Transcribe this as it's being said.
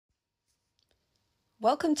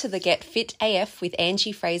Welcome to the Get Fit AF with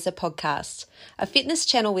Angie Fraser podcast, a fitness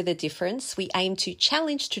channel with a difference. We aim to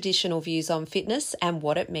challenge traditional views on fitness and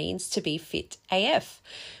what it means to be fit AF.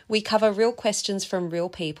 We cover real questions from real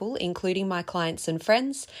people, including my clients and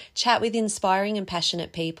friends, chat with inspiring and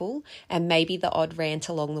passionate people, and maybe the odd rant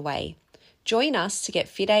along the way. Join us to get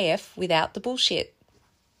fit AF without the bullshit.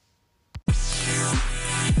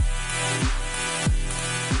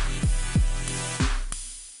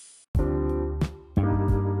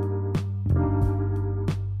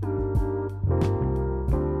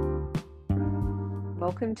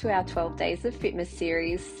 Welcome to our 12 Days of Fitness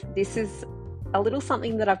series. This is a little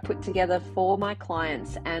something that I've put together for my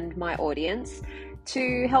clients and my audience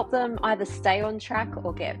to help them either stay on track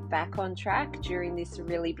or get back on track during this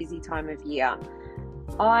really busy time of year.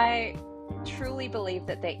 I truly believe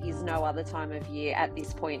that there is no other time of year at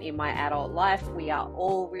this point in my adult life. We are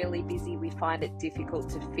all really busy. We find it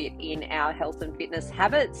difficult to fit in our health and fitness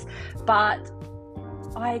habits, but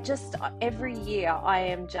every year I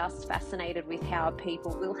am just fascinated with how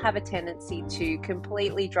people will have a tendency to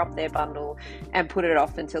completely drop their bundle and put it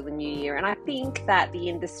off until the new year. And I think that the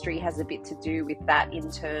industry has a bit to do with that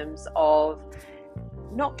in terms of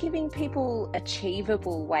not giving people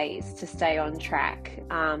achievable ways to stay on track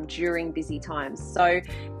during busy times. So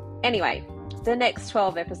anyway, the next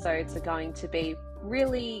 12 episodes are going to be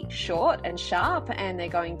really short and sharp, and they're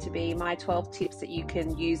going to be my 12 tips that you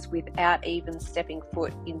can use without even stepping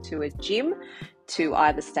foot into a gym to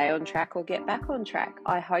either stay on track or get back on track.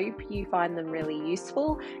 I hope you find them really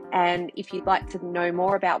useful, and if you'd like to know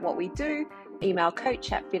more about what we do, email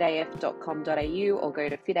coach@fitaf.com.au or go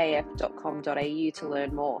to fitaf.com.au to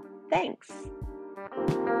learn more. Thanks.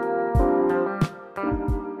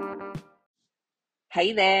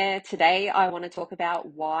 Hey there. Today I want to talk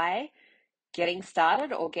about why getting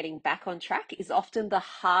started or getting back on track is often the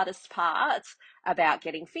hardest part about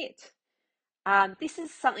getting fit. This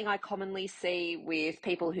is something I commonly see with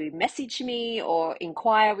people who message me or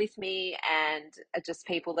inquire with me, and just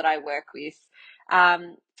people that I work with.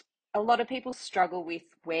 A lot of people struggle with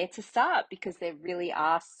where to start because there really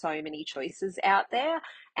are so many choices out there.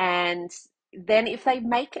 And then if they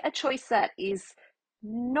make a choice that is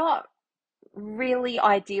not really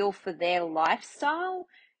ideal for their lifestyle,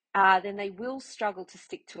 then they will struggle to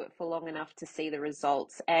stick to it for long enough to see the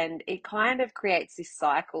results. And it kind of creates this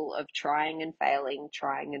cycle of trying and failing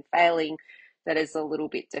that is a little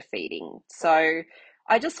bit defeating. So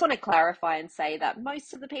I just want to clarify and say that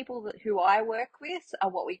most of the people who I work with are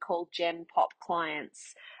what we call Gen Pop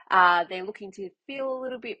clients. They're looking to feel a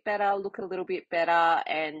little bit better, look a little bit better,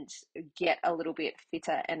 and get a little bit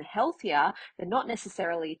fitter and healthier. They're not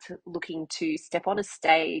necessarily looking to step on a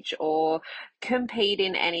stage or compete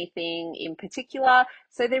in anything in particular.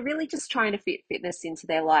 So they're really just trying to fit fitness into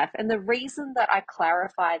their life. And the reason that I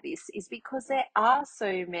clarify this is because there are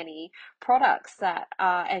so many products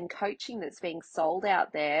and coaching that's being sold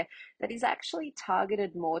out there that is actually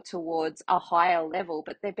targeted more towards a higher level,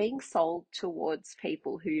 but they're being sold towards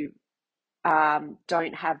people who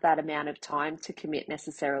don't have that amount of time to commit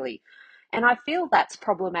necessarily. And I feel that's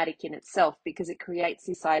problematic in itself because it creates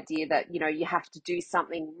this idea that, you have to do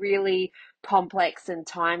something really complex and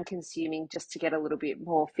time consuming just to get a little bit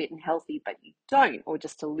more fit and healthy, but you don't, or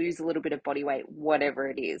just to lose a little bit of body weight, whatever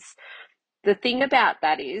it is. The thing about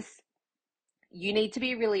that is you need to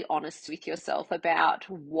be really honest with yourself about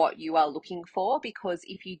what you are looking for, because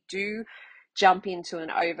if you do jump into an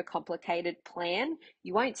overcomplicated plan,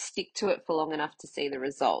 you won't stick to it for long enough to see the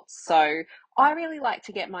results. So I really like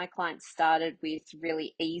to get my clients started with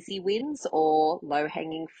really easy wins, or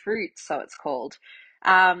low-hanging fruit, so it's called.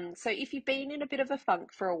 So if you've been in a bit of a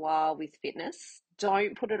funk for a while with fitness,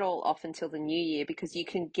 don't put it all off until the new year, because you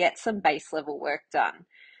can get some base level work done.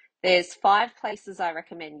 There's 5 places I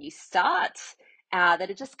recommend you start that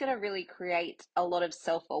are just going to really create a lot of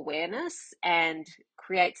self-awareness and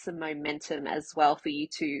create some momentum as well for you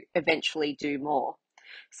to eventually do more.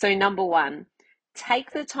 So number 1,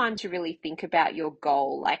 take the time to really think about your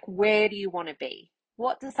goal. Like, where do you want to be?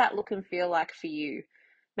 What does that look and feel like for you?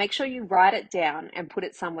 Make sure you write it down and put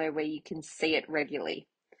it somewhere where you can see it regularly.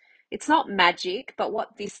 It's not magic, but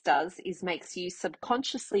what this does is makes you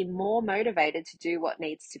subconsciously more motivated to do what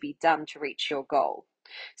needs to be done to reach your goal.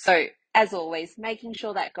 So, as always, making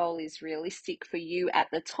sure that goal is realistic for you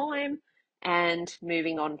at the time and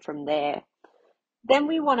moving on from there. Then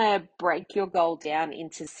we want to break your goal down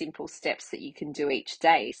into simple steps that you can do each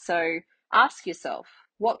day. So, ask yourself,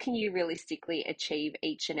 what can you realistically achieve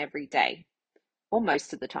each and every day, or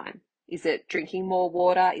most of the time? Is it drinking more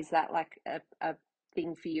water? Is that like a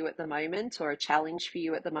thing for you at the moment, or a challenge for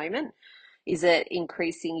you at the moment? Is it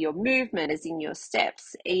increasing your movement, as in your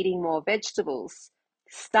steps, eating more vegetables?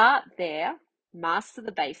 Start there, master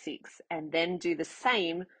the basics, and then do the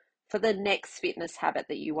same for the next fitness habit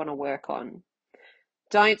that you want to work on.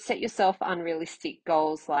 Don't set yourself unrealistic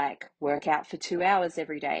goals like work out for 2 hours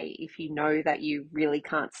every day if you know that you really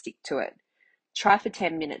can't stick to it. Try for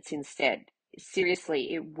 10 minutes instead.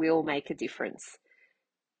 Seriously, it will make a difference.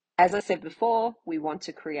 As I said before, we want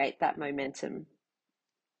to create that momentum.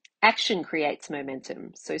 Action creates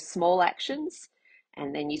momentum. So small actions,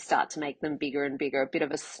 and then you start to make them bigger and bigger, a bit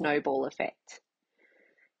of a snowball effect.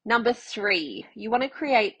 Number 3, you want to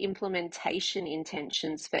create implementation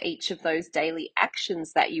intentions for each of those daily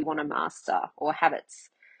actions that you want to master or habits.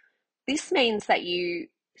 This means that you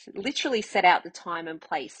literally set out the time and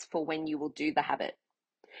place for when you will do the habit,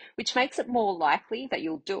 which makes it more likely that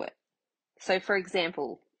you'll do it. So for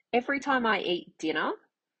example, every time I eat dinner,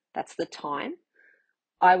 that's the time,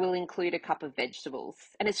 I will include a cup of vegetables.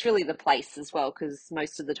 And it's really the place as well, because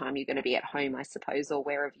most of the time you're going to be at home, I suppose, or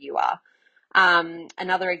wherever you are.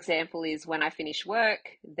 Another example is when I finish work,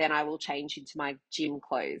 then I will change into my gym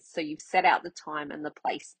clothes. So you've set out the time and the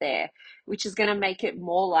place there, which is going to make it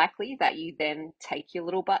more likely that you then take your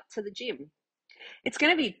little butt to the gym. It's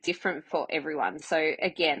going to be different for everyone. So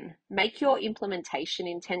again, make your implementation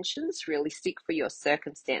intentions realistic for your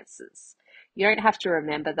circumstances. You don't have to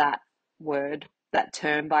remember that word, that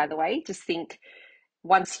term, by the way. Just think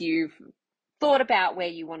once you've thought about where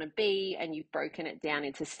you want to be and you've broken it down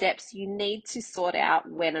into steps, you need to sort out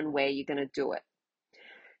when and where you're going to do it.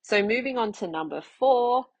 So moving on to number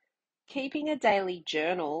 4, keeping a daily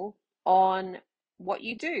journal on what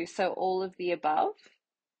you do. So all of the above,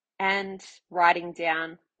 and writing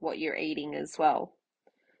down what you're eating as well.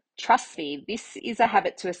 Trust me, this is a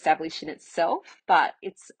habit to establish in itself, but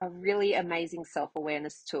it's a really amazing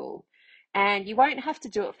self-awareness tool. And you won't have to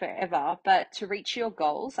do it forever, but to reach your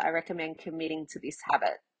goals, I recommend committing to this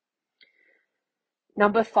habit.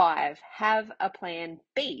 Number 5, have a plan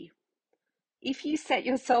B. If you set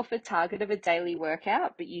yourself a target of a daily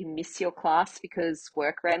workout, but you miss your class because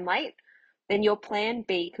work ran late, then your plan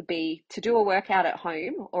B could be to do a workout at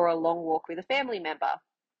home or a long walk with a family member.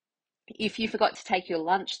 If you forgot to take your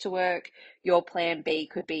lunch to work, your plan B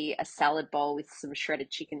could be a salad bowl with some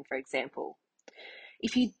shredded chicken, for example.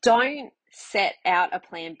 If you don't set out a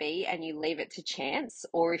plan B and you leave it to chance,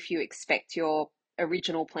 or if you expect your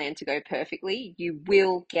original plan to go perfectly, you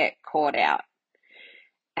will get caught out.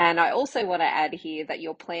 And I also want to add here that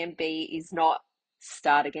your plan B is not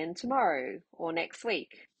start again tomorrow or next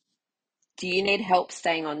week. Do you need help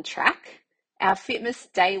staying on track? Our Fitness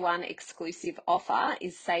Day 1 exclusive offer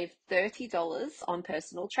is save $30 on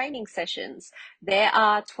personal training sessions. There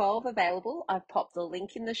are 12 available. I've popped the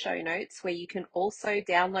link in the show notes where you can also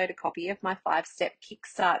download a copy of my 5-step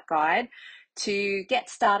kickstart guide to get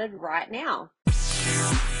started right now.